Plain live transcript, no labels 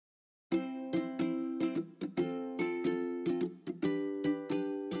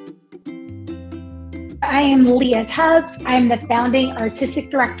I am Leah Tubbs. I'm the founding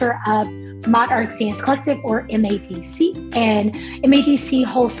artistic director of MODArts Dance Collective, or MADC. And MADC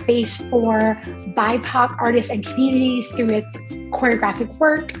holds space for BIPOC artists and communities through its choreographic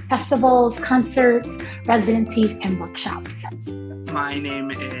work, festivals, concerts, residencies, and workshops. My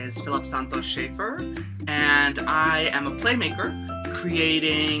name is Santos Schaffer, and I am a playmaker,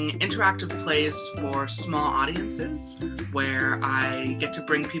 creating interactive plays for small audiences where I get to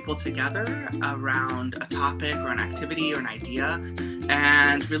bring people together around a topic or an activity or an idea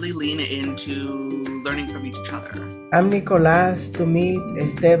and really lean into learning from each other. I'm Nicolás, Dumit,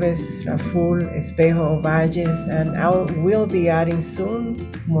 Estévez, Raful, Espejo, Valles, and I will be adding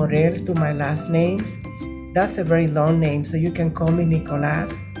soon Morel to my last names. That's a very long name, so you can call me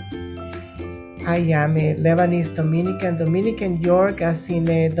Nicolás. I am a Lebanese Dominican York, as in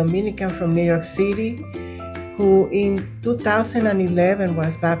a Dominican from New York City, who in 2011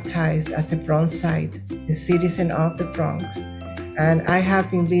 was baptized as a Bronxite, a citizen of the Bronx. And I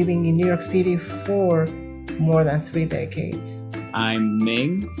have been living in New York City for more than 3 decades. I'm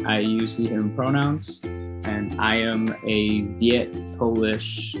Ming. I use he, him pronouns, and I am a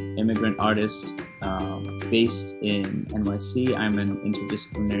Viet-Polish immigrant artist based in NYC. I'm an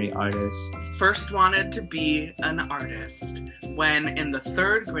interdisciplinary artist. First wanted to be an artist when in the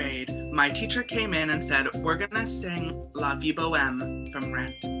 3rd grade, my teacher came in and said, we're gonna sing La Vie Bohème from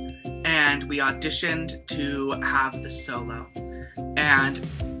Rent. And we auditioned to have the solo. And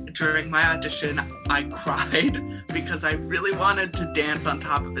during my audition, I cried because I really wanted to dance on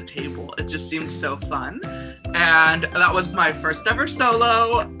top of a table. It just seemed so fun. And that was my first ever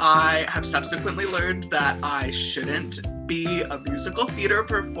solo. I have subsequently learned that I shouldn't be a musical theater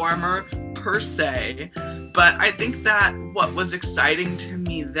performer per se, but I think that what was exciting to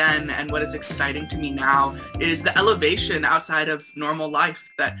me then and what is exciting to me now is the elevation outside of normal life,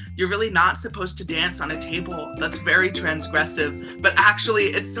 that you're really not supposed to dance on a table. That's very transgressive, but actually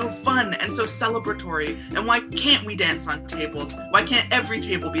it's so fun and so celebratory. And why can't we dance on tables? Why can't every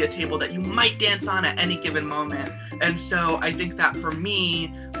table be a table that you might dance on at any given moment? And so I think that for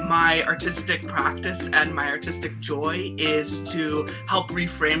me, my artistic practice and my artistic joy is to help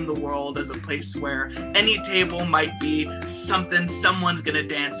reframe the world as a place where any table might be something someone's gonna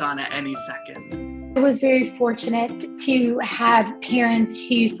dance on at any second. I was very fortunate to have parents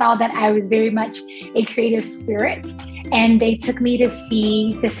who saw that I was very much a creative spirit, and they took me to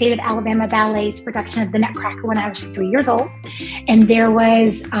see the State of Alabama Ballet's production of The Nutcracker when I was 3 years old. And there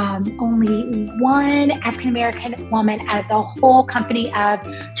was only one African-American woman out of the whole company of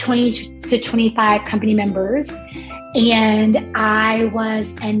 20 to 25 company members. And I was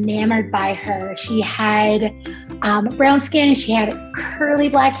enamored by her. She had brown skin, she had curly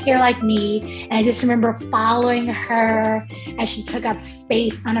black hair like me, and I just remember following her as she took up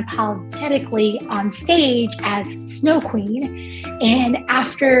space unapologetically on stage as Snow Queen. And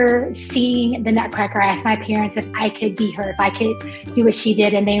after seeing The Nutcracker, I asked my parents if I could be her, if I could do what she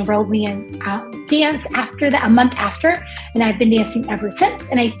did, and they enrolled me in dance after that, a month after, and I've been dancing ever since.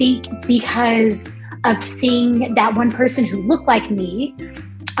 And I think because of seeing that one person who looked like me,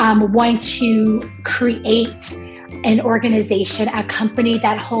 wanting to create an organization, a company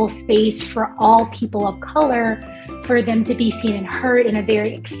that holds space for all people of color, for them to be seen and heard in a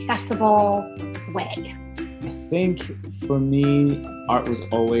very accessible way. I think for me, art was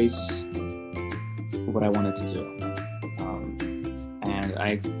always what I wanted to do. And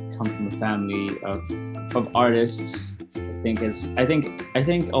I come from a family of artists. I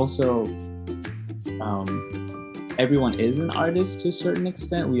think also everyone is an artist to a certain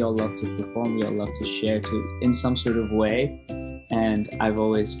extent. We all love to perform, we all love to share in some sort of way. And I've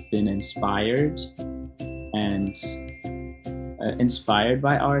always been inspired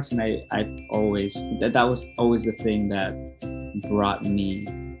by art, and that was always the thing that brought me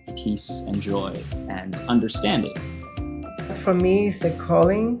peace and joy and understanding. For me, it's a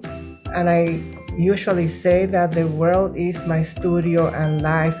calling, and I usually say that the world is my studio and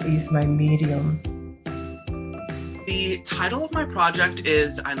life is my medium. The title of my project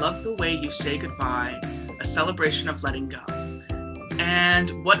is I Love the Way You Say Goodbye, a celebration of letting go.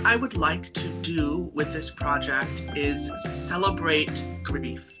 And what I would like to do with this project is celebrate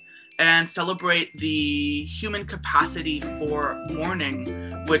grief and celebrate the human capacity for mourning,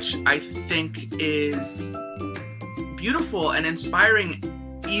 which I think is beautiful and inspiring.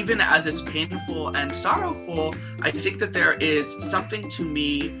 Even as it's painful and sorrowful, I think that there is something to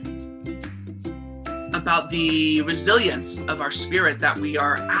me about the resilience of our spirit, that we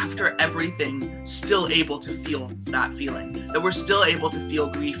are, after everything, still able to feel that feeling, that we're still able to feel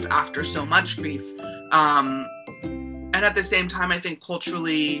grief after so much grief. And at the same time, I think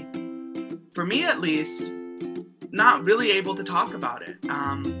culturally, for me at least, not really able to talk about it,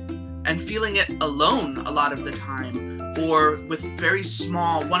 and feeling it alone a lot of the time, or with very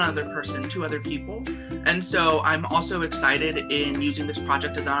small one other person, two other people. And so I'm also excited in using this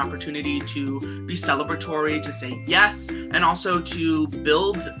project as an opportunity to be celebratory, to say yes, and also to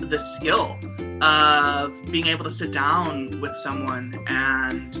build the skill of being able to sit down with someone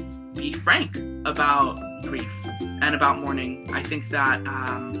and be frank about grief and about mourning. I think that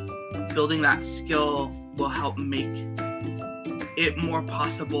building that skill will help make it more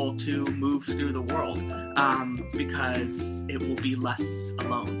possible to move through the world, because it will be less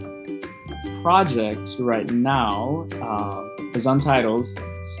alone. Project right now is untitled,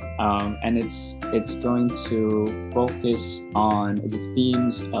 and it's going to focus on the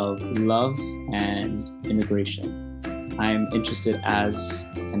themes of love and immigration. I'm interested as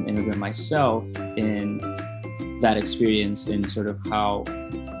an immigrant myself in that experience, in sort of how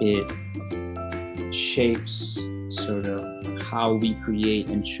it shapes sort of how we create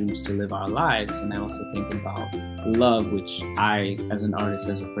and choose to live our lives. And I also think about love, which I, as an artist,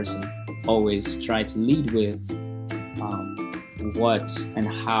 as a person, always try to lead with what and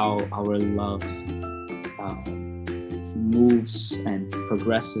how our love moves and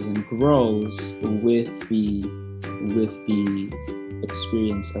progresses and grows with the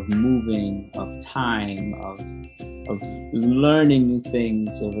experience of moving, of time, of learning new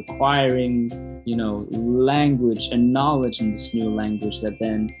things, of acquiring, language and knowledge in this new language that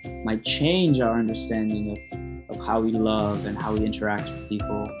then might change our understanding of how we love and how we interact with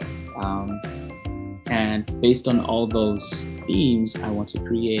people. And based on all those themes, I want to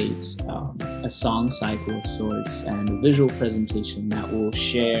create a song cycle of sorts and a visual presentation that will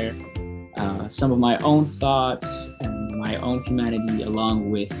share some of my own thoughts and my own humanity,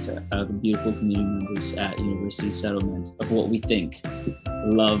 along with the beautiful community members at University Settlement, of what we think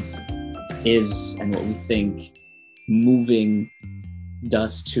love is and what we think moving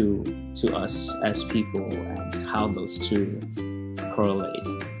does to us as people, and how those two correlate.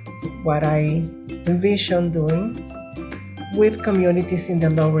 What I envision doing with communities in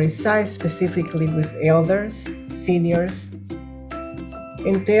the Lower East Side, specifically with elders, seniors,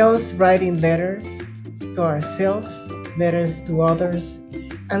 entails writing letters to ourselves, letters to others,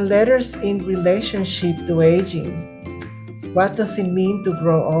 and letters in relationship to aging. What does it mean to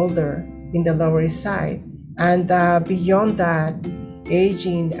grow older in the Lower East Side? And beyond that,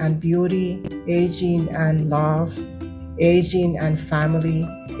 aging and beauty, aging and love, aging and family,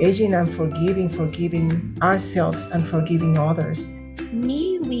 aging and forgiving ourselves and forgiving others.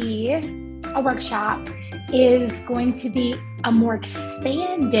 We, a workshop, is going to be a more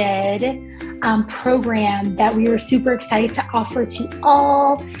expanded program that we are super excited to offer to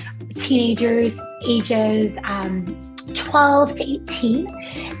all teenagers ages 12 to 18.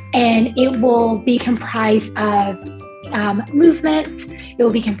 And it will be comprised of movement. It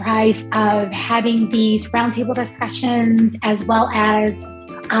will be comprised of having these roundtable discussions, as well as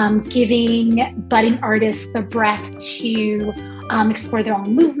giving budding artists the breath to explore their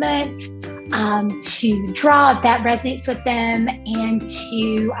own movement, to draw that resonates with them, and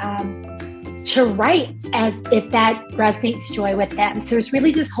to write as if that resonates joy with them. So it's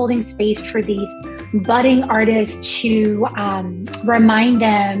really just holding space for these budding artists to remind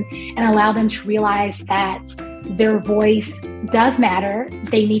them and allow them to realize that their voice does matter,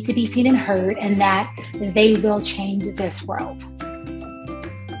 they need to be seen and heard, and that they will change this world.